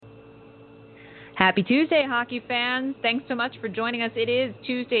Happy Tuesday, hockey fans. Thanks so much for joining us. It is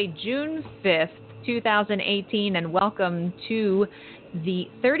Tuesday, June 5th, 2018, and welcome to the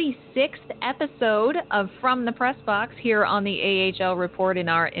 36th episode of From the Press Box here on the AHL Report in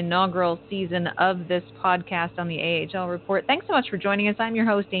our inaugural season of this podcast on the AHL Report. Thanks so much for joining us. I'm your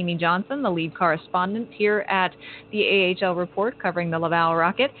host, Amy Johnson, the lead correspondent here at the AHL Report covering the Laval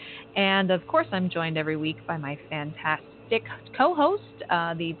Rocket. And, of course, I'm joined every week by my fantastic co-host,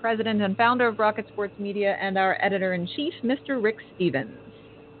 the president and founder of Rocket Sports Media and our editor-in-chief, Mr. Rick Stevens.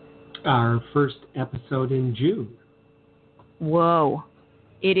 Our first episode in June. Whoa.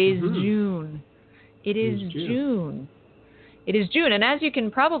 It is June. It is June. It is June, and as you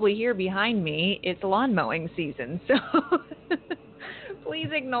can probably hear behind me, it's lawn mowing season, so please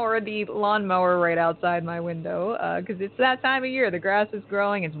ignore the lawnmower right outside my window, because it's that time of year. The grass is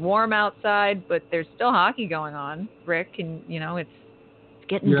growing, it's warm outside, but there's still hockey going on, Rick, and, it's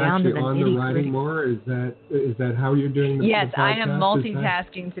getting down to the nitty-gritty. You're actually on the riding mower? Is that how you're doing the podcast? Yes, I am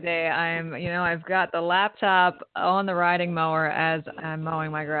multitasking today. I've got the laptop on the riding mower as I'm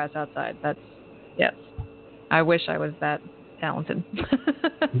mowing my grass outside. Yes. I wish I was that talented.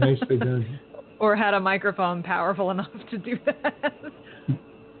 Nicely done. Or had a microphone powerful enough to do that.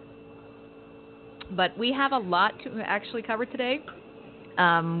 But we have a lot to actually cover today.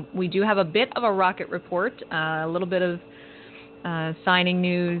 We do have a bit of a Rocket report, a little bit of signing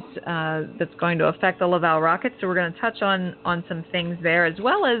news that's going to affect the Laval Rockets. So we're going to touch on some things there, as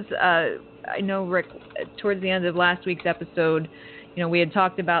well as, I know, Rick, towards the end of last week's episode, we had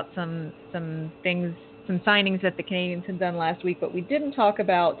talked about some things, some signings that the Canadians had done last week, but we didn't talk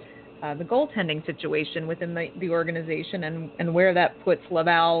about the goaltending situation within the organization and where that puts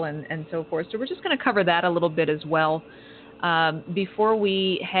Laval and so forth. So we're just going to cover that a little bit as well. Before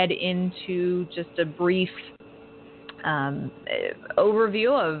we head into just a brief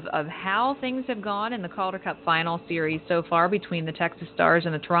overview of how things have gone in the Calder Cup final series so far between the Texas Stars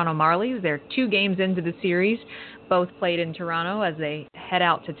and the Toronto Marlies. They're 2 games into the series, both played in Toronto as they head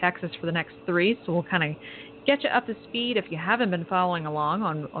out to Texas for the next 3. So we'll kind of get you up to speed if you haven't been following along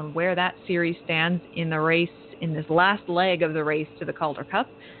on where that series stands in the race, in this last leg of the race to the Calder Cup.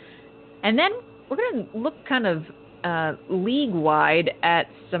 And then we're going to look kind of league-wide at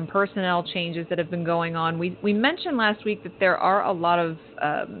some personnel changes that have been going on. We mentioned last week that there are a lot of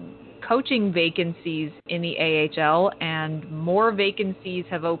coaching vacancies in the AHL, and more vacancies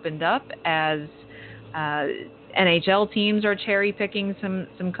have opened up as NHL teams are cherry-picking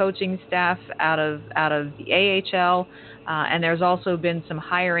some coaching staff out of the AHL, and there's also been some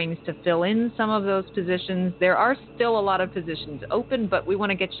hirings to fill in some of those positions. There are still a lot of positions open, but we want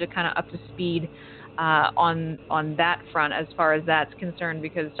to get you kind of up to speed on that front as far as that's concerned,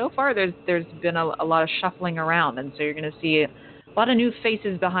 because so far there's been a lot of shuffling around, and so you're going to see a lot of new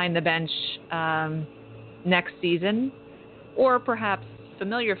faces behind the bench next season, or perhaps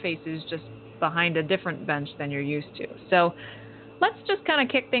familiar faces just behind a different bench than you're used to. So let's just kind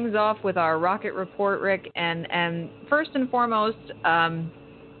of kick things off with our Rocket report, Rick, and first and foremost,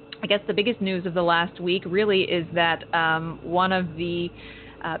 I guess the biggest news of the last week really is that one of the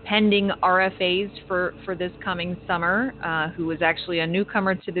pending RFAs for this coming summer, who was actually a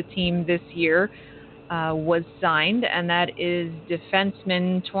newcomer to the team this year, was signed, and that is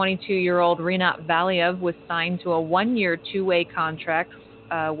defenseman 22-year-old Rinat Valiev was signed to a 1-year, 2-way contract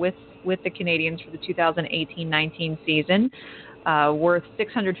with the Canadians for the 2018-19 season, worth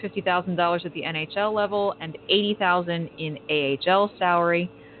 $650,000 at the NHL level and $80,000 in AHL salary.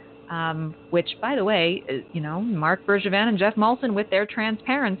 Which, by the way, Mark Bergevin and Jeff Molson, with their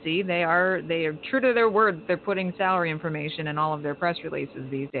transparency, they are true to their word. They're putting salary information in all of their press releases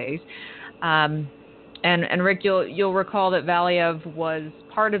these days. And Rick, you'll recall that Valiev was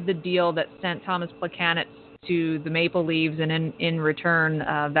part of the deal that sent Thomas Plekanec to the Maple Leafs, and in return,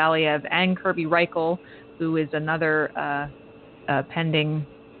 Valiev and Kirby Reichel, who is another pending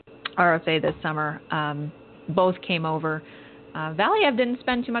RFA this summer, both came over. Valiev didn't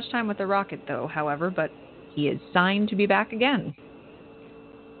spend too much time with the Rocket, though, however, but he is signed to be back again.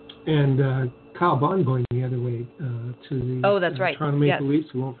 And Kyle Bond going the other way to the that's right. Toronto Maple Leafs.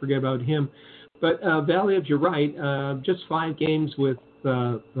 We won't forget about him. But Valiev, you're right. Just 5 games with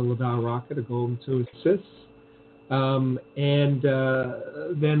the Laval Rocket, a goal and 2 assists. And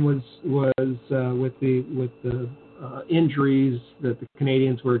then was with the injuries that the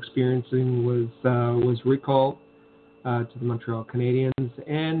Canadians were experiencing was recalled to the Montreal Canadiens,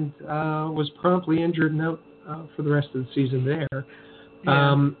 and was promptly injured and out for the rest of the season there.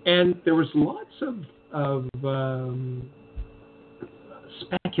 Yeah. And there was lots of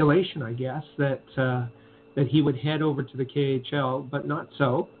speculation, I guess, that he would head over to the KHL, but not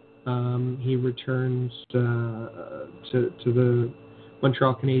so. He returns to the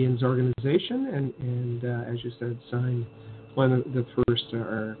Montreal Canadiens organization, and as you said, signed one of the first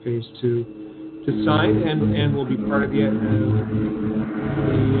phase 2 to sign, and will be part of the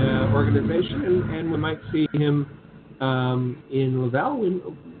organization, and we might see him in Laval.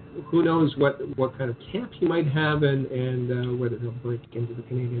 Who knows what kind of camp he might have, and whether he'll break into the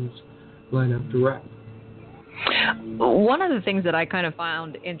Canadiens lineup direct. One of the things that I kind of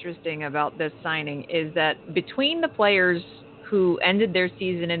found interesting about this signing is that between the players who ended their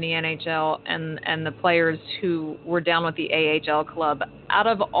season in the NHL and the players who were down with the AHL club, out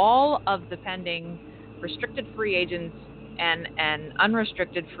of all of the pending restricted free agents and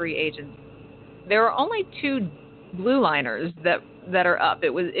unrestricted free agents, there are only 2 blue liners that are up. It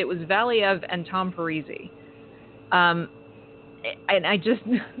was Valiev and Tom Parise. And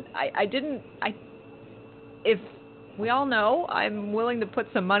if we all know, I'm willing to put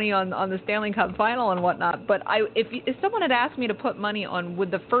some money on the Stanley Cup final and whatnot. But if someone had asked me to put money on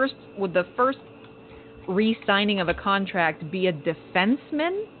would the first re-signing of a contract be a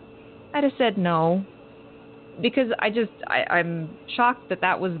defenseman, I'd have said no, because I'm shocked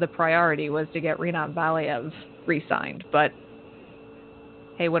that was the priority, was to get Rinat Valiev re-signed. But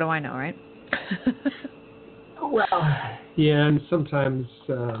hey, what do I know, right? Well, yeah, and sometimes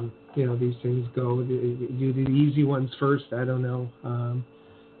these things go. Do the easy ones first. I don't know,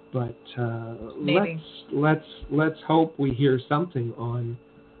 but let's hope we hear something on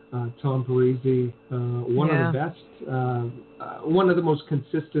Tom Parise, one of the best, one of the most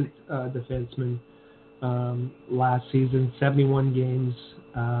consistent defensemen last season, 71 games,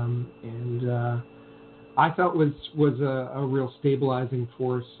 and I thought was a real stabilizing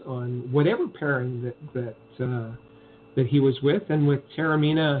force on whatever pairing that he was with, and with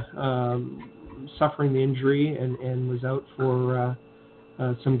Taramina suffering the injury and was out for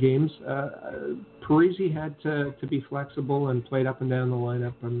some games. Parise had to be flexible and played up and down the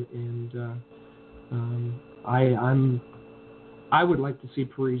lineup, and I would like to see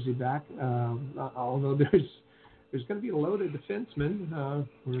Parise back, although there's going to be a load of defensemen.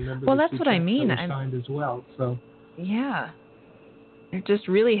 Remember, that's what I mean. Signed as well. So yeah, they're just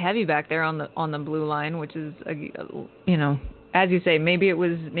really heavy back there on the blue line, which is as you say, maybe it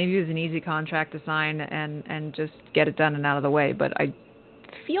was an easy contract to sign and just get it done and out of the way. But I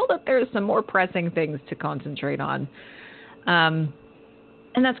feel that there's some more pressing things to concentrate on, and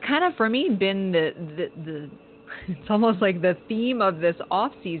that's kind of for me been the it's almost like the theme of this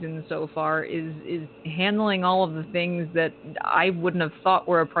off season so far is handling all of the things that I wouldn't have thought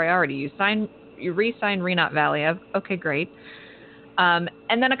were a priority. You re-sign Rinat Valiev. Okay, great. And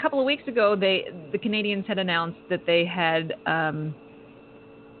then a couple of weeks ago, the Canadiens had announced that they had,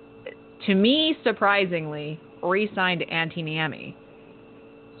 to me surprisingly, re-signed Antti Niemi.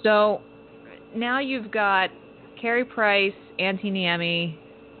 So now you've got Carey Price, Antti Niemi,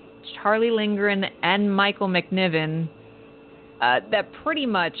 Charlie Lindgren, and Michael McNiven, that pretty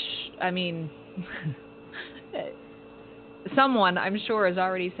much, someone I'm sure is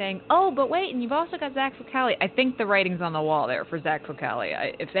already saying, oh, but wait, and you've also got Zach Fucale. I think the writing's on the wall there for Zach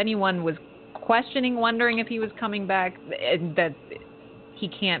Fucale. If anyone was wondering if he was coming back, that he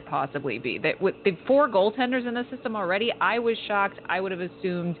can't possibly be. That with the 4 goaltenders in the system already, I was shocked. I would have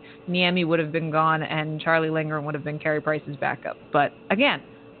assumed Niemi would have been gone and Charlie Lindgren would have been Carey Price's backup. But again,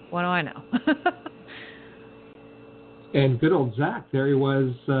 what do I know? And good old Zach, there he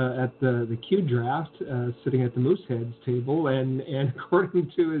was at the Q draft, sitting at the Mooseheads table, and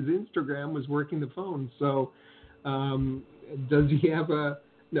according to his Instagram, was working the phone. So, does he have a?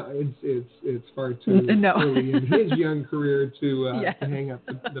 No, it's far too early in his young career to hang up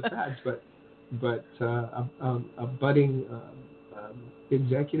the pads, but a budding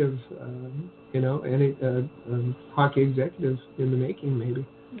executive, and hockey executive in the making, maybe.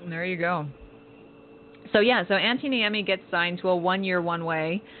 There you go. So Antti Niemi gets signed to a 1-year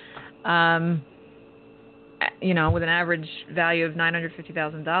one-way, with an average value of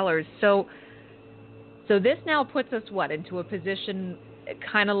 $950,000. So this now puts us into a position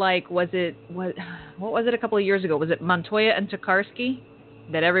kind of like what was it a couple of years ago? Was it Montoya and Tokarski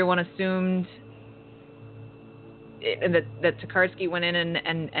that everyone assumed that Tokarski went in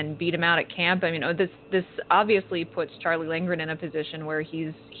and beat him out at camp? This obviously puts Charlie Lindgren in a position where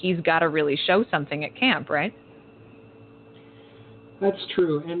he's got to really show something at camp, right? That's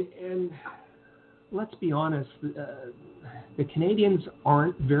true, and let's be honest, the Canadiens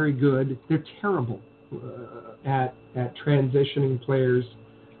aren't very good. They're terrible at transitioning players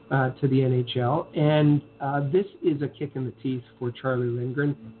to the NHL, and this is a kick in the teeth for Charlie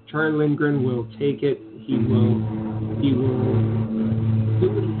Lindgren. Charlie Lindgren will take it. He will do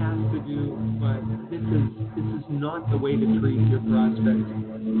what he has is not the way to treat your prospects.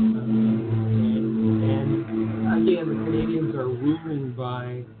 And again, the Canadians are ruling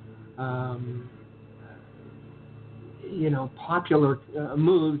by popular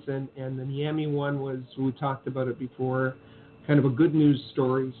moves, and the Niemi one was, we talked about it before, kind of a good news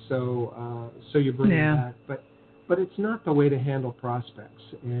story. So you bring it back, but it's not the way to handle prospects.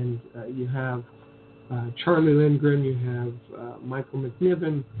 And you have Charlie Lindgren, you have Michael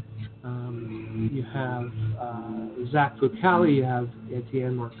McNiven, you have Zach Fucali, you have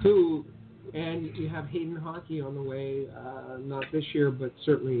Etienne Marcoux, and you have Hayden Hockey on the way, not this year, but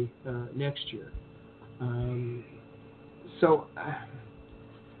certainly next year. And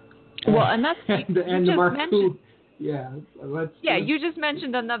that's and the Marcoux. You just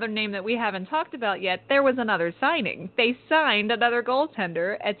mentioned another name that we haven't talked about yet. There was another signing. They signed another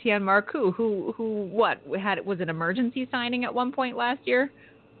goaltender, Etienne Marcoux, who was an emergency signing at one point last year.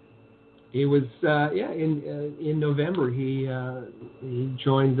 He was in November. He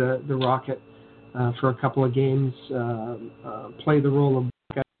joined the Rocket for a couple of games, played the role of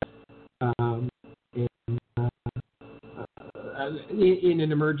in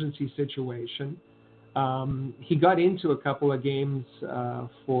an emergency situation. He got into a couple of games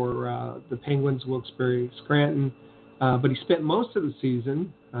for the Penguins, Wilkes-Barre, Scranton, but he spent most of the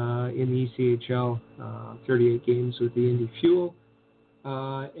season in the ECHL, 38 games with the Indy Fuel,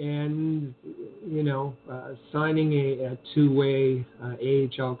 and signing a two-way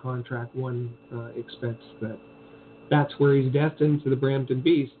AHL contract. One expects that's where he's destined, to the Brampton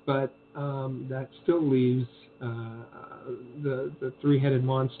Beast, but that still leaves the three-headed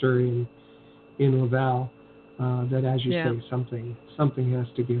monster in Laval, that, as you say, something has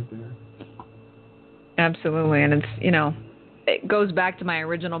to give there. Absolutely, and it's it goes back to my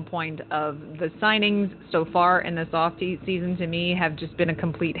original point of the signings so far in this off season, to me, have just been a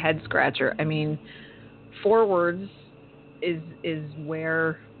complete head scratcher. I mean, forwards is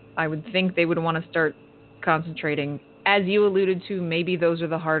where I would think they would want to start concentrating. As you alluded to, maybe those are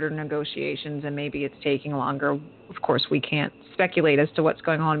the harder negotiations, and maybe it's taking longer. Of course, we can't speculate as to what's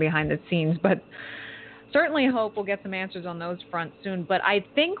going on behind the scenes, but certainly hope we'll get some answers on those fronts soon. But I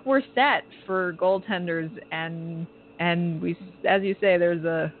think we're set for goaltenders, and we, as you say, there's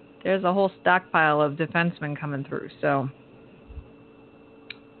a whole stockpile of defensemen coming through. So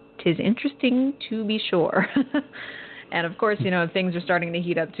 'tis interesting to be sure. And, of course, things are starting to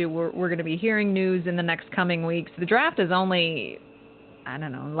heat up, too. We're going to be hearing news in the next coming weeks. The draft is only,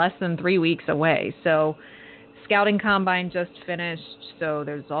 less than 3 weeks away. So scouting combine just finished, so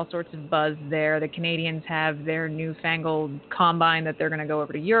there's all sorts of buzz there. The Canadians have their newfangled combine that they're going to go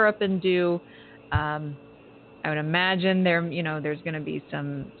over to Europe and do. I would imagine there's going to be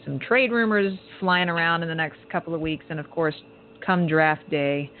some trade rumors flying around in the next couple of weeks. And, of course, come draft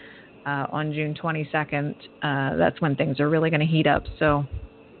day, on June 22nd, that's when things are really going to heat up. So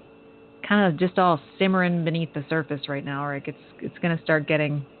kind of just all simmering beneath the surface right now, Rick. It's going to start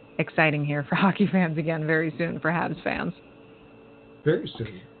getting exciting here for hockey fans again very soon, for Habs fans. Very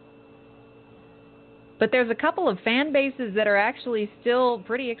soon. But there's a couple of fan bases that are actually still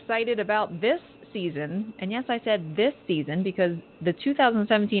pretty excited about this season. And yes, I said this season because the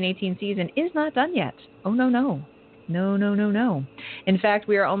 2017-18 season is not done yet. Oh, no. No. In fact,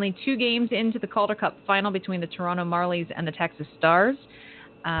 we are only 2 games into the Calder Cup final between the Toronto Marlies and the Texas Stars.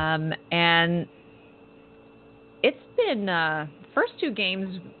 And it's been first 2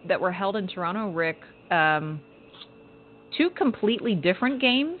 games that were held in Toronto, Rick, 2 completely different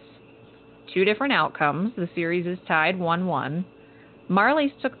games, 2 different outcomes. The series is tied 1-1.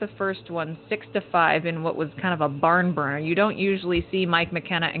 Marlies took the first one 6-5 in what was kind of a barn burner. You don't usually see Mike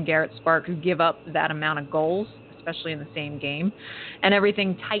McKenna and Garrett Sparks give up that amount of goals, especially in the same game. And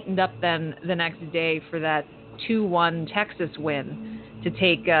everything tightened up then the next day for that 2-1 Texas win to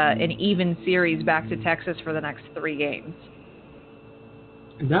take an even series back to Texas for the next 3 games.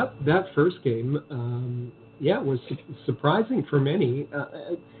 That first game, was surprising for many.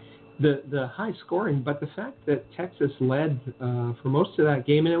 The high scoring, but the fact that Texas led for most of that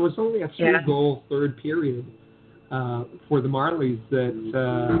game, and it was only a 3-goal third period for the Marlies that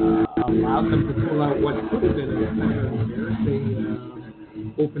allowed them to pull out what could have been a kind of embarrassing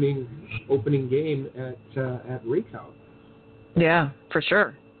opening game at Ricoh. Yeah, for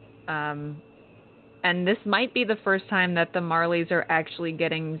sure. And this might be the first time that the Marlies are actually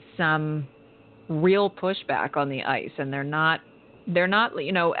getting some real pushback on the ice, and they're not.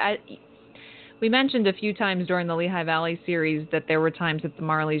 We mentioned a few times during the Lehigh Valley series that there were times that the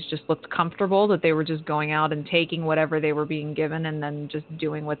Marlies just looked comfortable, that they were just going out and taking whatever they were being given and then just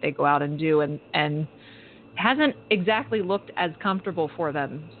doing what they go out and do. And hasn't exactly looked as comfortable for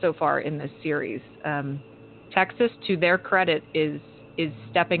them so far in this series. Texas, to their credit, is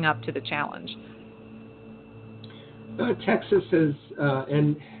stepping up to the challenge. Texas is,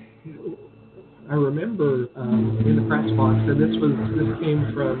 and I remember in the press box, and this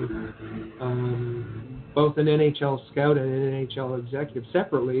came from both an NHL scout and an NHL executive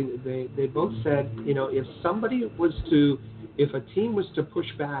separately. They both said, if a team was to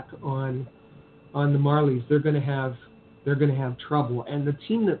push back on the Marlies, they're going to have trouble. And the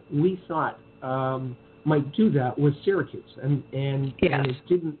team that we thought might do that was Syracuse, and it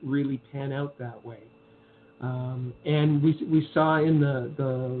didn't really pan out that way. And we saw in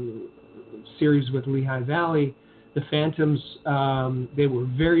the series with Lehigh Valley, the Phantoms, they were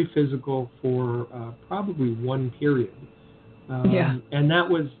very physical for probably one period. And that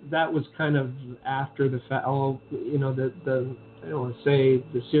was kind of after the fact. I don't want to say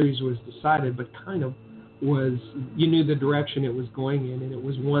the series was decided, but kind of was. You knew the direction it was going in, and it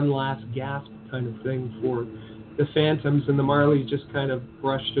was one last gasp kind of thing for the Phantoms, and the Marlies just kind of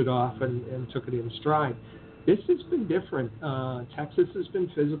brushed it off and took it in stride. This has been different. Texas has been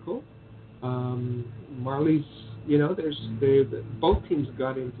physical. Marlies, both teams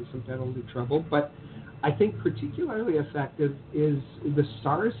got into some penalty trouble, but I think particularly effective is the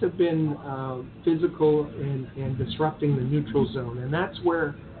Stars have been physical and disrupting the neutral zone, and that's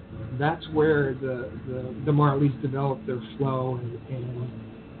where the Marlies develop their flow and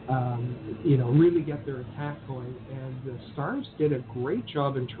really get their attack going. And the Stars did a great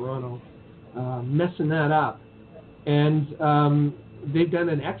job in Toronto messing that up, and they've done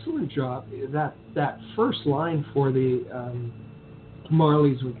an excellent job. That first line for the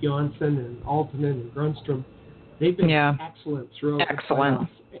Marlies with Johnson and Altonen and Grunstrom, they've been excellent throughout the playoffs,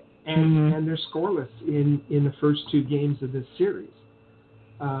 and they're scoreless in the first two games of this series.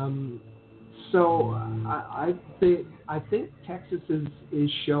 So I think Texas is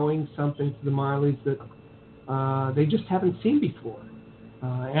showing something to the Marlies that they just haven't seen before.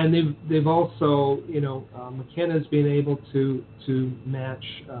 And they've also, McKenna's been able to match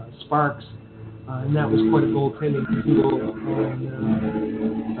Sparks, and that was quite a goaltending duel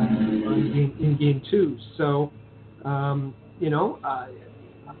in game two. So,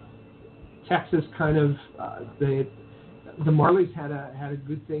 Texas kind of the Marlies had a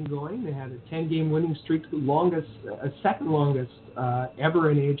good thing going. They had a 10-game winning streak, second longest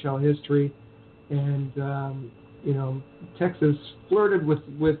ever in AHL history, and Texas flirted with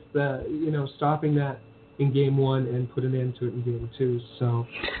stopping that in game one and put an end to it in game two. So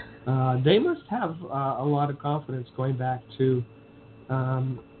they must have a lot of confidence going back to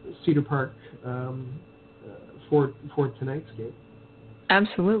Cedar Park for tonight's game.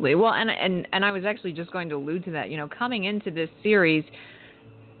 Absolutely. Well, and I was actually just going to allude to that. Coming into this series,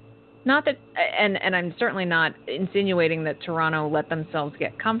 not that, and I'm certainly not insinuating that Toronto let themselves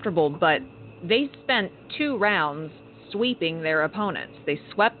get comfortable, but they spent 2 rounds sweeping their opponents. They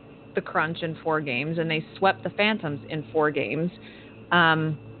swept the Crunch in 4 games, and they swept the Phantoms in 4 games.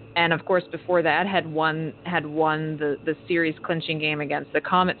 And of course, before that, had won the series clinching game against the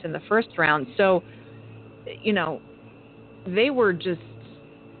Comets in the first round. So, they were just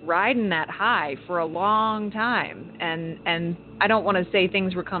riding that high for a long time, and I don't want to say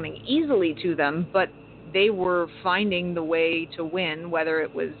things were coming easily to them, but they were finding the way to win, whether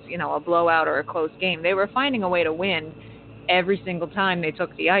it was a blowout or a close game. They were finding a way to win every single time they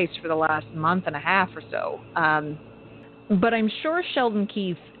took the ice for the last month and a half or so. But I'm sure Sheldon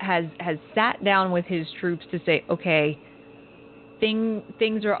Keefe has sat down with his troops to say, okay,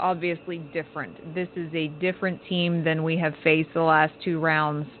 things are obviously different. This is a different team than we have faced the last 2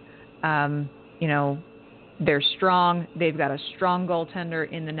 rounds. They're strong. They've got a strong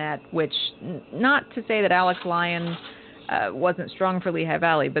goaltender in the net, which, not to say that Alex Lyon wasn't strong for Lehigh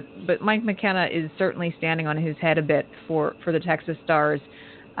Valley, but Mike McKenna is certainly standing on his head a bit for the Texas Stars.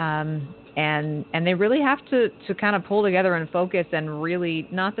 And they really have to kind of pull together and focus, and really,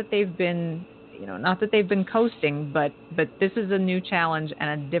 not that they've been coasting, but this is a new challenge and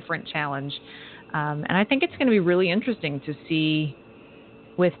a different challenge. And I think it's going to be really interesting to see,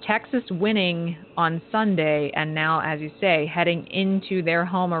 with Texas winning on Sunday and now, as you say, heading into their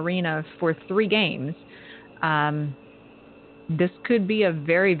home arena for 3 games, this could be a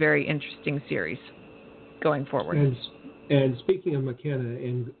very, very interesting series going forward. And speaking of McKenna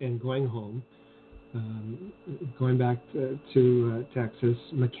and going home, going back to Texas,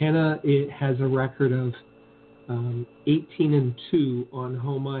 McKenna has a record of 18-2 on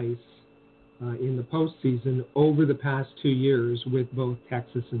home ice in the postseason over the past 2 years with both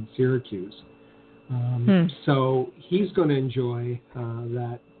Texas and Syracuse. So he's going to enjoy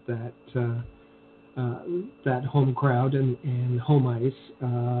that that home crowd and home ice.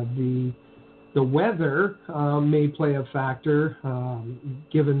 The weather may play a factor,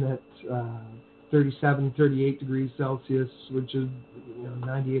 given that 37, 38 degrees Celsius, which is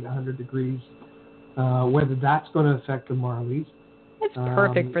 98, 100 degrees, whether that's going to affect the Marlies. It's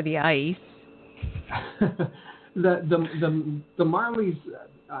perfect for the ice. the Marlies,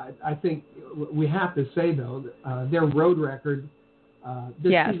 I think we have to say, though, their road record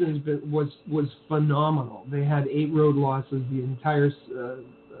this season was phenomenal. They had 8 road losses the entire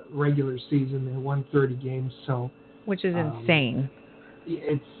regular season. They won 30 games, so which is insane.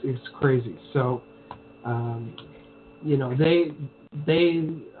 It's crazy. So they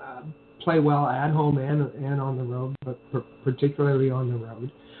play well at home and on the road, but particularly on the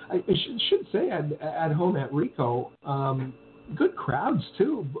road. I should say at home at Ricoh, good crowds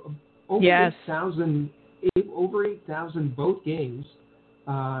too. Over 8,000 both games,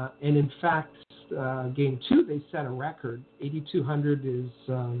 and in fact, game 2 they set a record. 8,200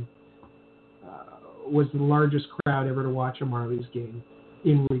 was the largest crowd ever to watch a Marlies game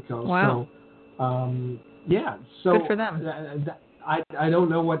in Ricoh. Wow. So good for them. I don't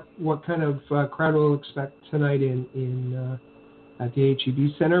know what kind of crowd we'll expect tonight in at the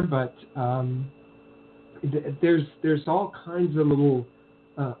HEB Center, but there's all kinds of little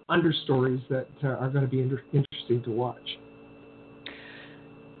understories that are going to be interesting to watch.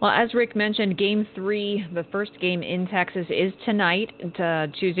 Well, as Rick mentioned, Game 3, the first game in Texas, is tonight,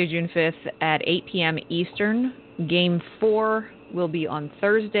 Tuesday, June 5th at 8 p.m. Eastern. Game 4 will be on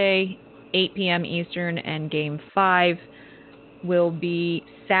Thursday, 8 p.m. Eastern, and Game 5 will be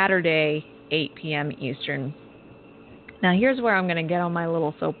Saturday, 8 p.m. Eastern. Now, here's where I'm going to get on my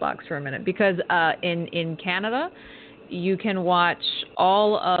little soapbox for a minute, because in Canada, you can watch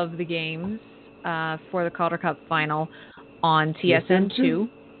all of the games for the Calder Cup final on TSN2.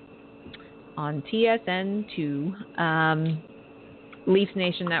 On TSN2. Leafs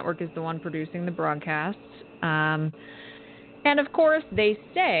Nation Network is the one producing the broadcasts. And, of course, they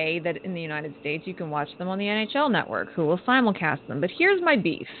say that in the United States you can watch them on the NHL Network, who will simulcast them. But here's my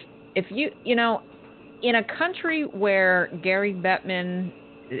beef. If in a country where Gary Bettman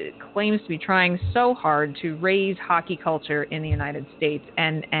claims to be trying so hard to raise hockey culture in the United States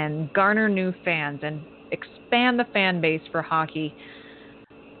and garner new fans and expand the fan base for hockey,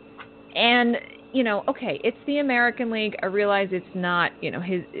 and okay, it's the American League. I realize it's not,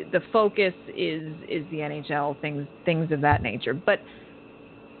 the focus is the NHL, things of that nature. But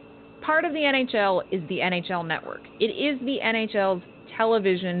part of the NHL is the NHL Network. It is the NHL's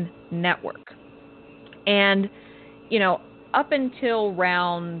television network. And, up until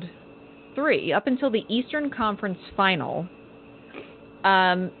round 3, up until the Eastern Conference final,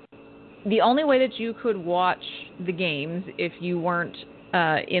 the only way that you could watch the games if you weren't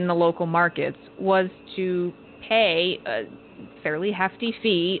in the local markets was to pay a fairly hefty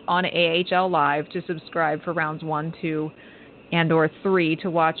fee on AHL Live to subscribe for rounds 1, 2, and or 3 to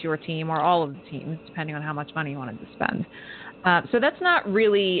watch your team or all of the teams, depending on how much money you wanted to spend. So that's not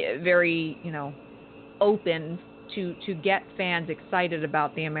really very, open to get fans excited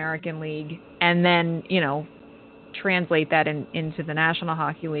about the American League and then, translate that into the National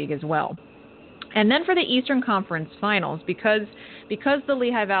Hockey League as well. And then for the Eastern Conference Finals, because the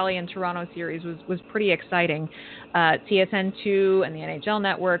Lehigh Valley and Toronto series was pretty exciting, TSN2 and the NHL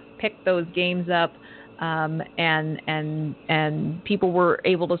Network picked those games up, and people were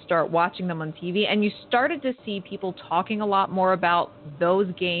able to start watching them on TV. And you started to see people talking a lot more about those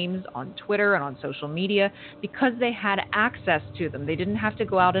games on Twitter and on social media because they had access to them. They didn't have to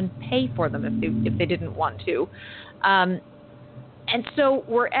go out and pay for them if they didn't want to. And so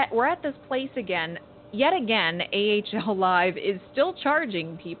we're at this place again. Yet again, AHL Live is still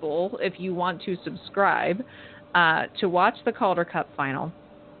charging people, if you want to subscribe, to watch the Calder Cup final.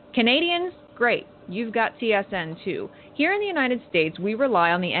 Canadians, great. You've got TSN2. Here in the United States, we rely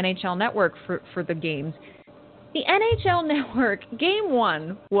on the NHL Network for the games. The NHL Network, Game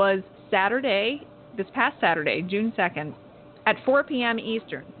 1 was this past Saturday, June 2nd, at 4 p.m.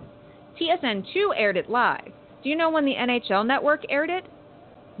 Eastern. TSN2 aired it live. Do you know when the NHL Network aired it?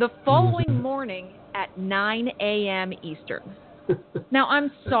 The following morning at 9 a.m. Eastern. Now, I'm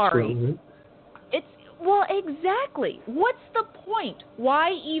sorry. Well, exactly. What's the point?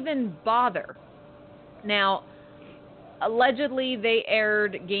 Why even bother? Now, allegedly they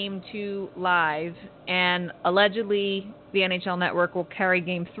aired Game 2 live, and allegedly the NHL Network will carry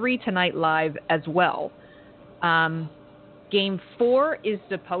Game 3 tonight live as well. Game 4 is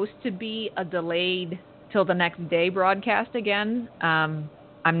supposed to be a delayed till the next day broadcast again.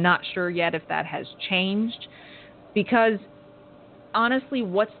 I'm not sure yet if that has changed, because honestly,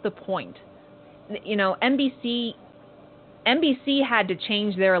 what's the point? NBC had to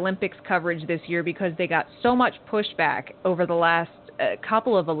change their Olympics coverage this year because they got so much pushback over the last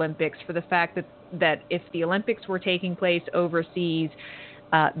couple of Olympics for the fact that if the Olympics were taking place overseas,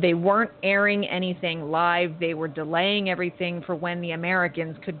 they weren't airing anything live. They were delaying everything for when the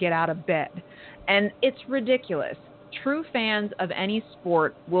Americans could get out of bed. And it's ridiculous. True fans of any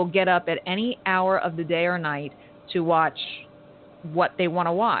sport will get up at any hour of the day or night to watch what they want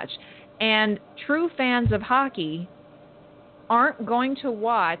to watch. And true fans of hockey aren't going to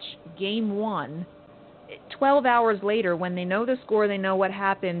watch Game 1 12 hours later when they know the score, they know what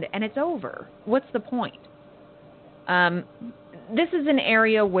happened, and it's over. What's the point? This is an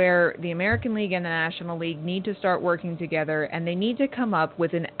area where the American League and the National League need to start working together, and they need to come up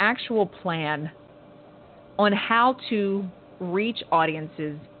with an actual plan on how to reach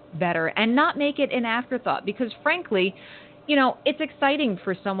audiences better and not make it an afterthought. Because frankly, it's exciting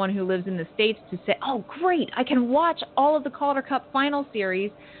for someone who lives in the States to say, oh, great, I can watch all of the Calder Cup final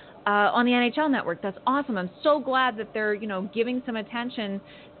series on the NHL Network. That's awesome. I'm so glad that they're, giving some attention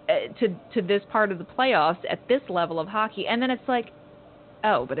to this part of the playoffs at this level of hockey. And then it's like,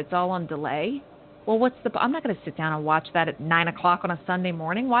 oh, but it's all on delay? Well, I'm not going to sit down and watch that at 9 o'clock on a Sunday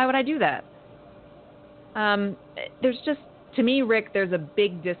morning. Why would I do that? There's just, to me, Rick, there's a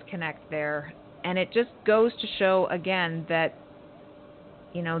big disconnect there. And it just goes to show, again, that,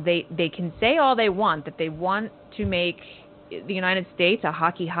 they can say all they want, that they want to make the United States a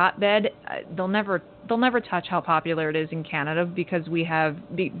hockey hotbed. They'll never touch how popular it is in Canada because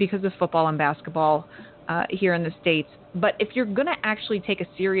of football and basketball here in the States. But if you're going to actually take a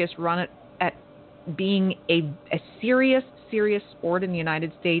serious run at being a serious sport in the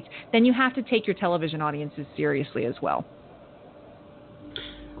United States, then you have to take your television audiences seriously as well.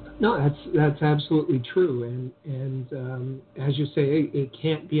 No, that's absolutely true, and as you say, it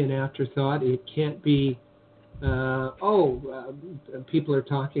can't be an afterthought. It can't be, people are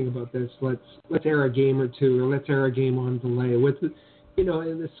talking about this. Let's air a game or two, or let's air a game on delay. With in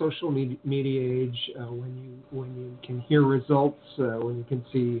the social media age, when you can hear results, when you can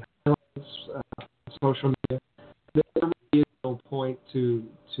see highlights, social media, there really is no point to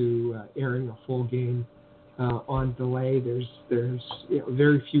airing a full game on delay. There's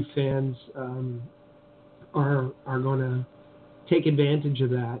very few fans are going to take advantage of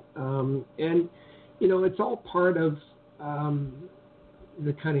that, and it's all part of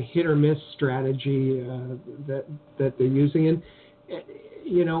the kind of hit or miss strategy that they're using. And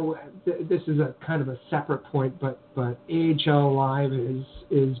this is a kind of a separate point, but AHL Live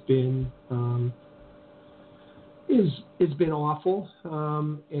is been awful,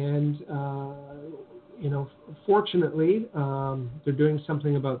 and fortunately, they're doing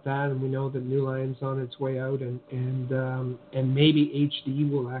something about that, and we know that New Lion's on its way out, and maybe HD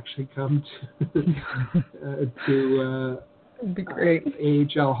will actually come to be great.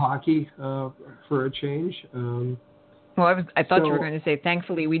 AHL hockey for a change. Well, I thought you were going to say,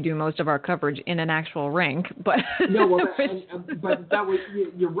 thankfully, we do most of our coverage in an actual rink, but no. Well, but that was,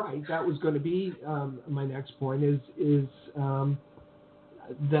 you're right. That was going to be my next point. Is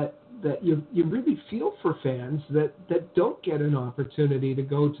that you really feel for fans that don't get an opportunity to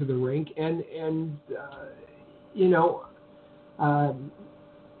go to the rink and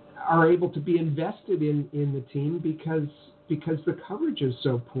are able to be invested in the team because the coverage is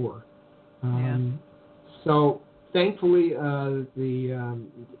so poor. So thankfully, the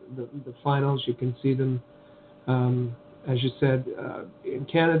finals, you can see them, as you said, in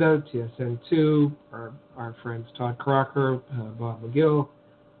Canada, TSN2, our friends Todd Crocker, Bob McGill,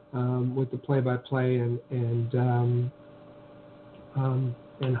 with the play-by-play, and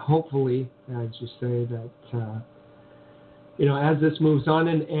hopefully, as you say, that as this moves on,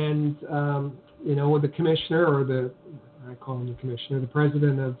 and with the commissioner, or I call him the commissioner, the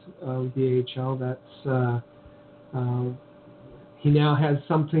president of the AHL, that's he now has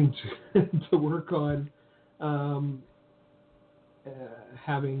something to work on,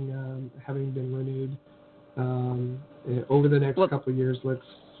 having been renewed over the next couple of years.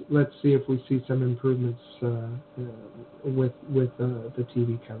 Let's see if we see some improvements with the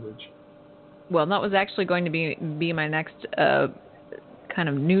TV coverage. Well, that was actually going to be my next kind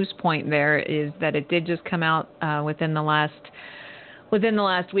of news point. There is that it did just come out within the last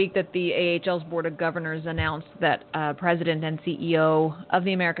week that the AHL's Board of Governors announced that President and CEO of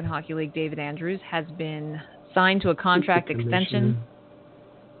the American Hockey League, David Andrews, has been signed to a contract extension.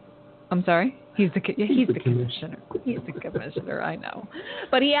 I'm sorry? He's the commissioner. He's the commissioner, I know.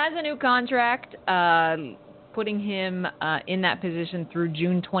 But he has a new contract putting him in that position through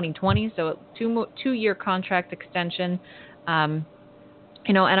June 2020, so a two-year contract extension.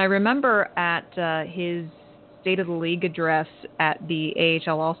 And I remember at his State of the League address at the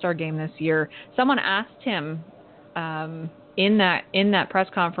AHL All-Star game this year, someone asked him in that press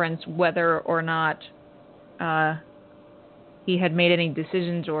conference whether or not he had made any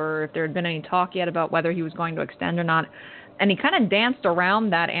decisions or if there had been any talk yet about whether he was going to extend or not. And he kind of danced around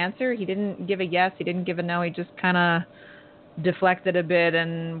that answer. He didn't give a yes. He didn't give a no. He just kind of deflected a bit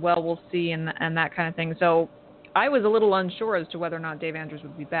and, well, we'll see and that kind of thing. So I was a little unsure as to whether or not Dave Andrews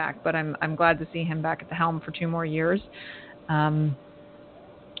would be back, but I'm glad to see him back at the helm for 2 more years. And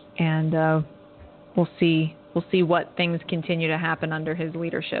we'll see what things continue to happen under his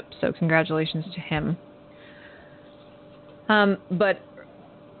leadership. So congratulations to him. But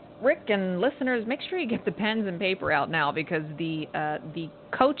Rick and listeners, make sure you get the pens and paper out now, because the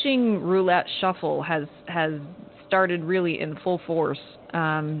coaching roulette shuffle has started really in full force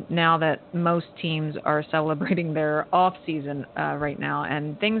now that most teams are celebrating their off season right now,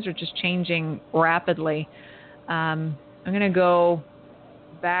 and things are just changing rapidly. I'm going to go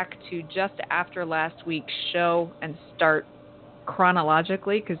back to just after last week's show and start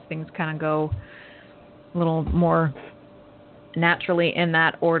chronologically, because things kind of go a little more naturally in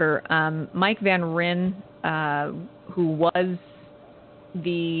that order. Mike Van Ryn, who was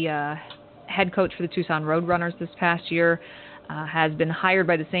the head coach for the Tucson Roadrunners this past year, has been hired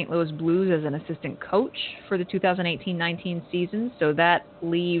by the St. Louis Blues as an assistant coach for the 2018-19 season. So that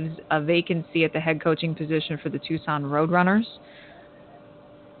leaves a vacancy at the head coaching position for the Tucson Roadrunners.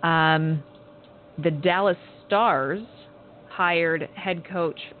 The Dallas Stars hired head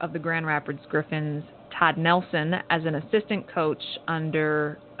coach of the Grand Rapids Griffins, Todd Nelson, as an assistant coach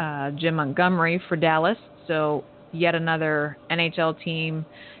under Jim Montgomery for Dallas. So yet another NHL team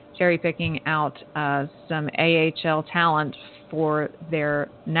cherry-picking out some AHL talent for their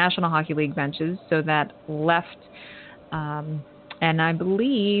National Hockey League benches. So that left, and I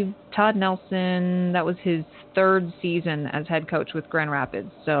believe Todd Nelson, that was his 3rd season as head coach with Grand Rapids.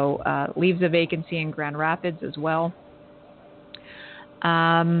 So leaves a vacancy in Grand Rapids as well.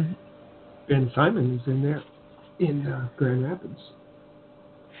 Ben Simon is in there in Grand Rapids.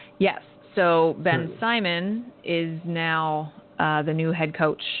 Yes. So Ben Simon is now the new head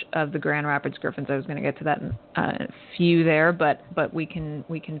coach of the Grand Rapids Griffins. I was going to get to that in a few there, but we can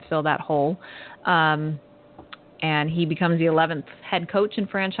fill that hole. And he becomes the 11th head coach in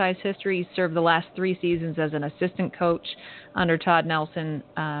franchise history. He served the last 3 seasons as an assistant coach under Todd Nelson.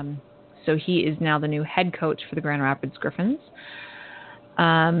 So he is now the new head coach for the Grand Rapids Griffins.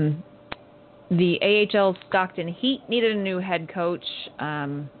 The AHL Stockton Heat needed a new head coach.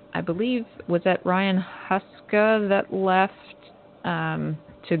 I believe, was that Ryan Huska that left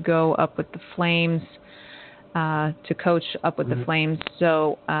to go up with the Flames, to coach up with the Flames.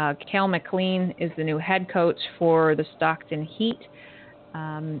 So Cal McLean is the new head coach for the Stockton Heat,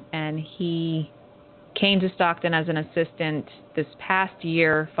 and he came to Stockton as an assistant this past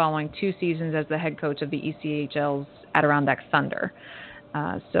year following 2 seasons as the head coach of the ECHL's Adirondack Thunder.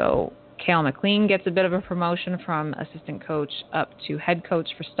 So Cal McLean gets a bit of a promotion from assistant coach up to head coach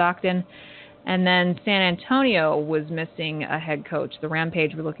for Stockton. And then San Antonio was missing a head coach. The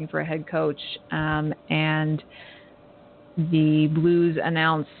Rampage were looking for a head coach. And the Blues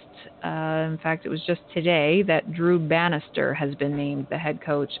announced, in fact, it was just today, that Drew Bannister has been named the head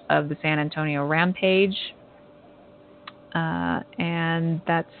coach of the San Antonio Rampage. And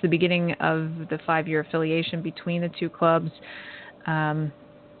that's the beginning of the 5-year affiliation between the 2 clubs.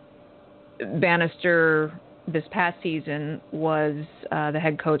 Bannister this past season was the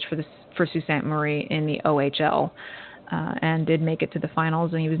head coach for Sault Ste. Marie in the OHL and did make it to the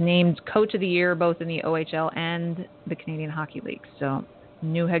finals. And he was named Coach of the Year both in the OHL and the Canadian Hockey League. So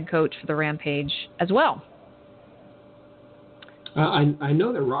new head coach for the Rampage as well. I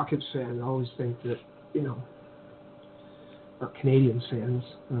know that Rockets fans always think that, or Canadian fans,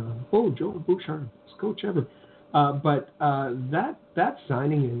 Joe Bouchard, best coach ever. But that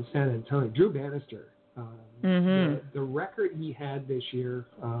signing in San Antonio, Drew Bannister, the record he had this year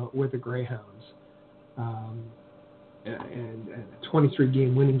with the Greyhounds, and a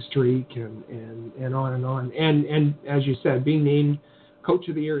 23-game winning streak, and on and on. And as you said, being named Coach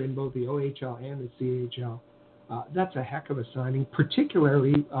of the Year in both the OHL and the CHL, that's a heck of a signing,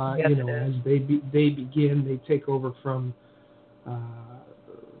 particularly as they take over from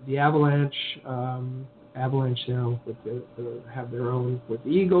the Avalanche. Avalanche now have their own with the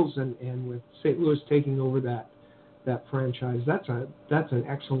Eagles, and with St. Louis taking over that franchise. That's an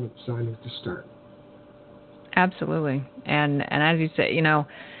excellent signing to start. Absolutely, and as you say,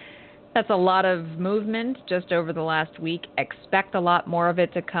 That's a lot of movement just over the last week. Expect a lot more of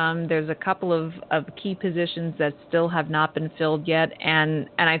it to come. There's a couple of key positions that still have not been filled yet, and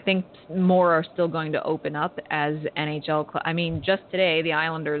I think more are still going to open up as NHL. I mean, just today the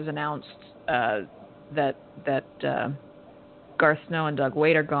Islanders announced that Garth Snow and Doug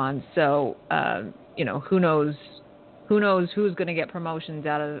Wade are gone. So who knows who's going to get promotions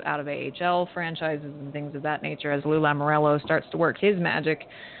out of AHL franchises and things of that nature as Lou Lamoriello starts to work his magic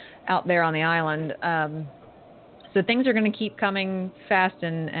out there on the island. So things are going to keep coming fast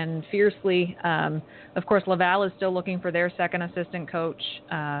and fiercely. Of course, Laval is still looking for their second assistant coach,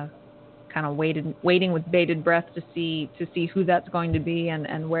 kind of waiting with bated breath to see who that's going to be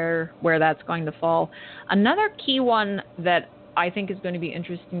and where that's going to fall. Another key one that I think is going to be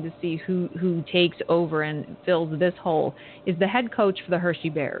interesting to see who takes over and fills this hole is the head coach for the Hershey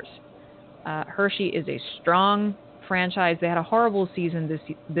Bears. Hershey is a strong franchise. They had a horrible season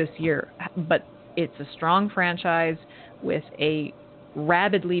this year, but it's a strong franchise with a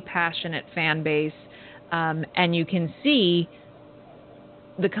rabidly passionate fan base, and you can see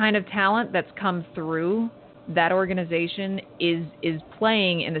the kind of talent that's come through that organization is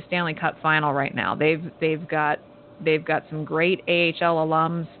playing in the Stanley Cup final right now. They've got some great AHL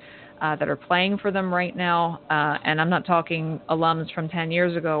alums that are playing for them right now, and I'm not talking alums from 10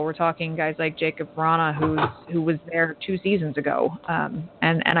 years ago. We're talking guys like Jacob Vrana, who was there 2 seasons ago,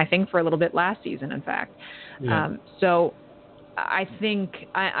 and I think for a little bit last season, in fact. Yeah. So I think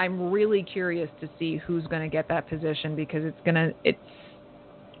I'm really curious to see who's going to get that position, because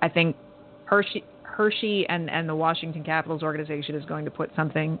I think Hershey and the Washington Capitals organization is going to put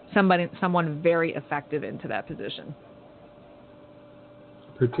someone very effective into that position.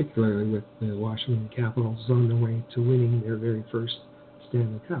 Particularly with the Washington Capitals on their way to winning their very first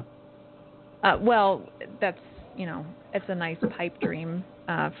Stanley Cup. Well, that's, it's a nice pipe dream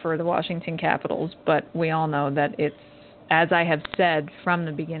for the Washington Capitals, but we all know that it's, as I have said from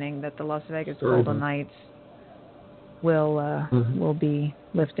the beginning, that the Las Vegas Golden Knights will be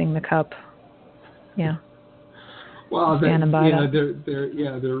lifting the cup. Yeah. Well, they're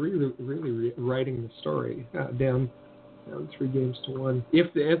really writing the story down 3-1.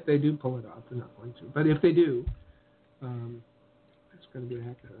 If they do pull it off, they're not going to. But if they do, it's going to be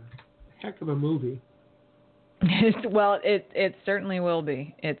a heck of a movie. Well, it certainly will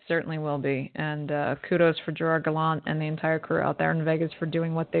be. It certainly will be. And kudos for Gerard Gallant and the entire crew out there in Vegas for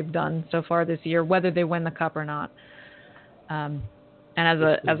doing what they've done so far this year, whether they win the cup or not. And as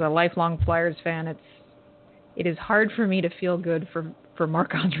a lifelong Flyers fan, it is hard for me to feel good for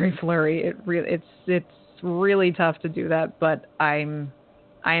Marc-Andre Fleury. It's really tough to do that, but I am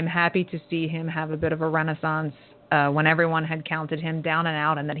happy to see him have a bit of a renaissance when everyone had counted him down and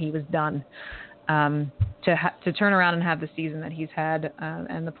out and that he was done. To turn around and have the season that he's had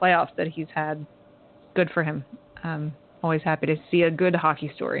and the playoffs that he's had, good for him. Always happy to see a good hockey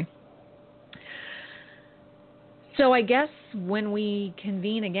story. So I guess when we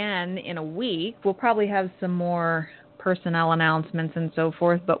convene again in a week, we'll probably have some more personnel announcements and so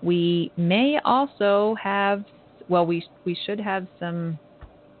forth, but we may also have, we should have some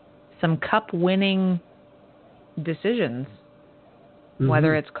cup winning decisions,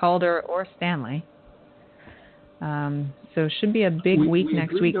 whether it's Calder or Stanley. So it should be a big week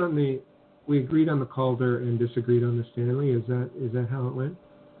next week. We agreed on the Calder and disagreed on the Stanley. Is that how it went?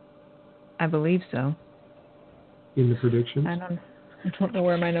 I believe so. In the predictions? I don't know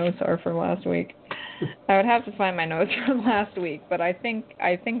where my notes are from last week. I would have to find my notes from last week, but I think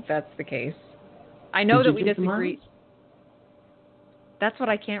that's the case. I know that we disagreed. That's what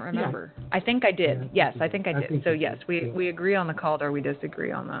I can't remember. Yeah. I think I did. Yes, I think I did. So yes, we agree on the Calder. We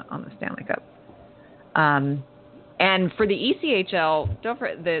disagree on the Stanley Cup. And for the ECHL, don't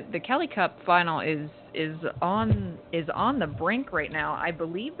forget, the Kelly Cup final is on the brink right now. I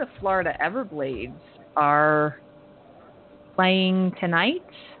believe the Florida Everblades are playing tonight,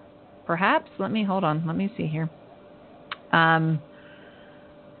 perhaps. Let me see here. I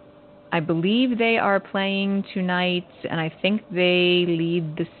believe they are playing tonight, and I think they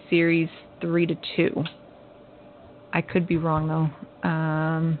lead the series 3-2. I could be wrong though.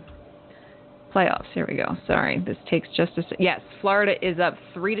 Playoffs. Here we go. Sorry, this takes just a. Yes, Florida is up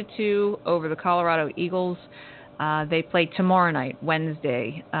 3-2 over the Colorado Eagles. They play tomorrow night,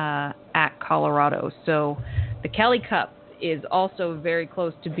 Wednesday, at Colorado. So the Kelly Cup is also very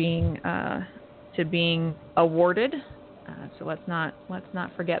close to being awarded. So let's not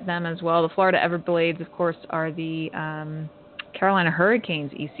forget them as well. The Florida Everblades, of course, are the Carolina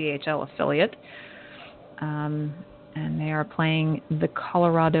Hurricanes ECHL affiliate, and they are playing the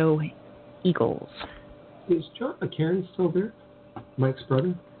Colorado Eagles. Is John McCarron still there? Mike's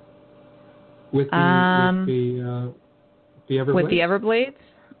brother? with the Everblades? With the Everblades?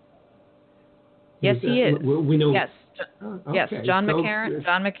 Yes, he is. We know. Yes. Okay. Yes, John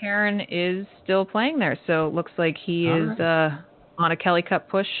McCarron is still playing there, so it looks like he is on a Kelly Cup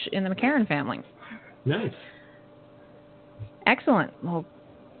push in the McCarron family. Nice. Excellent. Well,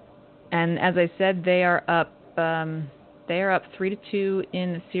 and as I said, they are up 3-2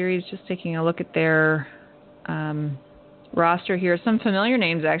 in the series. Just taking a look at their roster here. Some familiar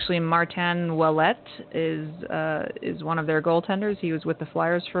names actually. Martin Ouellet is one of their goaltenders. He was with the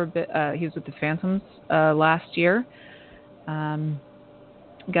Flyers for a bit. He was with the Phantoms last year.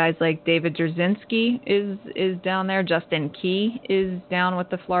 Guys like David Jarzynski is down there. Justin Key is down with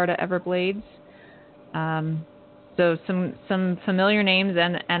the Florida Everblades. So some familiar names,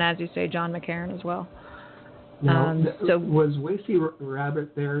 and as you say, John McCarron as well. Now, was Wasey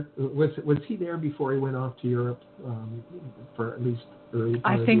Rabbit there? Was he there before he went off to Europe for at least early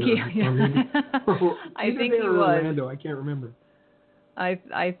part I think of the year? I think he was. Orlando, I can't remember. I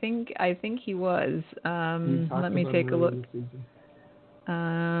think he was. Let me take a look.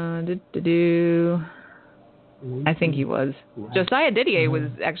 I think he was. Right. Josiah Didier was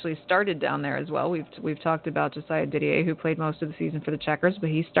actually started down there as well. We've talked about Josiah Didier, who played most of the season for the Checkers, but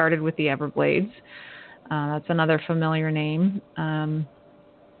he started with the Everblades. That's another familiar name.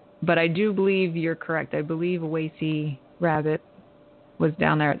 But I do believe you're correct. I believe Wasey Rabbit was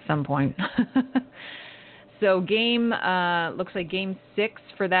down there at some point. So looks like game 6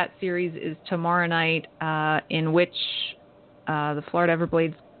 for that series is tomorrow night, in which the Florida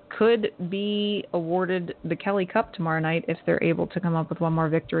Everblades could be awarded the Kelly Cup tomorrow night if they're able to come up with one more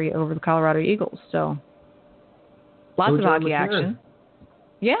victory over the Colorado Eagles. So lots of hockey action.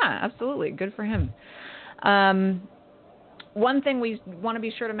 Yeah, absolutely. Good for him. One thing we want to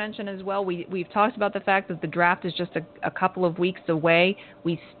be sure to mention as well, we've talked about the fact that the draft is just a couple of weeks away.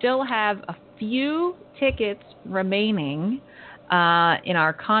 We still have a few tickets remaining in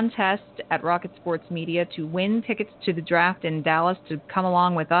our contest at Rocket Sports Media to win tickets to the draft in Dallas, to come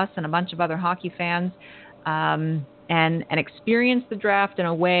along with us and a bunch of other hockey fans and experience the draft in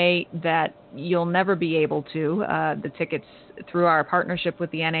a way that you'll never be able to. The tickets through our partnership with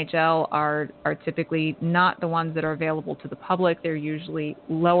the NHL are typically not the ones that are available to the public. They're usually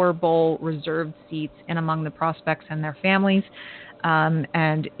lower bowl reserved seats in among the prospects and their families.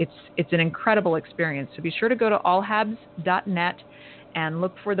 And it's an incredible experience. So be sure to go to allhabs.net and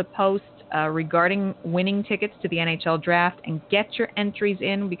look for the post regarding winning tickets to the NHL draft and get your entries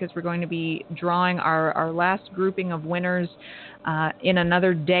in, because we're going to be drawing our last grouping of winners in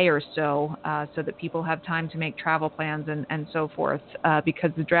another day or so that people have time to make travel plans and so forth,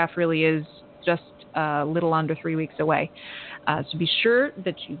 because the draft really is just a little under 3 weeks away. So be sure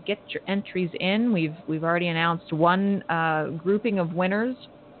that you get your entries in. We've already announced one grouping of winners,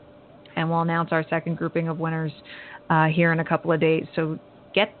 and we'll announce our second grouping of winners here in a couple of days. So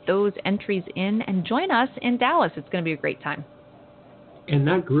get those entries in and join us in Dallas. It's going to be a great time. And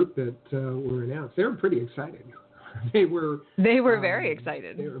that group that were announced, they were pretty excited. They were very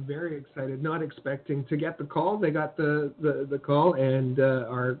excited. They were very excited, not expecting to get the call. They got the call and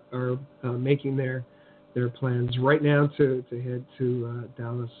are making their plans right now to head to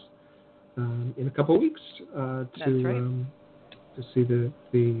Dallas in a couple of weeks to see the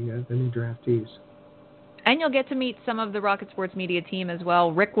new draftees. And you'll get to meet some of the Rocket Sports Media team as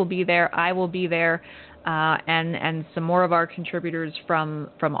well. Rick will be there. I will be there. And some more of our contributors from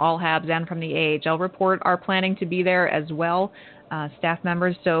All Habs and from the AHL Report are planning to be there as well, staff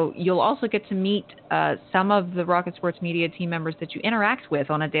members. So you'll also get to meet some of the Rocket Sports Media team members that you interact with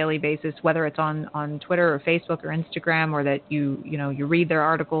on a daily basis, whether it's on Twitter or Facebook or Instagram, or that you read their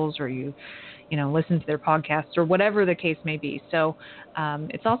articles, or you listen to their podcasts, or whatever the case may be. So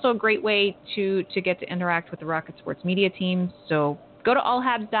it's also a great way to get to interact with the Rocket Sports Media team. So go to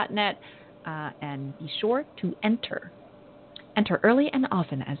allhabs.net and be sure to enter. Enter early and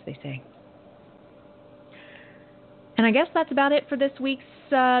often, as they say. And I guess that's about it for this week's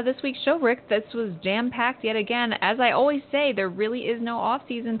show, Rick. This was jam-packed yet again. As I always say, there really is no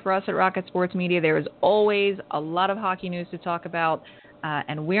off-season for us at Rocket Sports Media. There is always a lot of hockey news to talk about.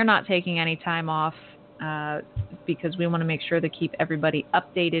 And we're not taking any time off because we want to make sure to keep everybody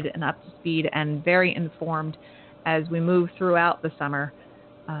updated and up to speed and very informed as we move throughout the summer.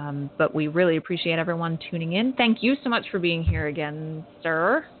 But we really appreciate everyone tuning in. Thank you so much for being here again,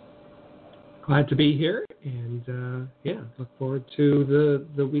 sir. Glad to be here, and look forward to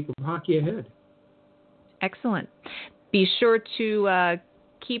the week of hockey ahead. Excellent. Be sure to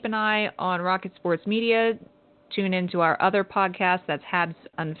keep an eye on Rocket Sports Media. Tune into our other podcasts. That's Habs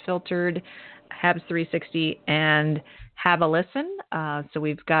Unfiltered, Habs 360, and Have a Listen. So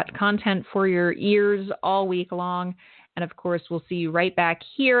we've got content for your ears all week long. And of course, we'll see you right back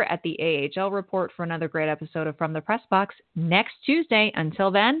here at the AHL Report for another great episode of From the Press Box next Tuesday. Until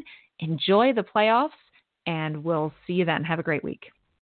then, enjoy the playoffs, and we'll see you then. Have a great week.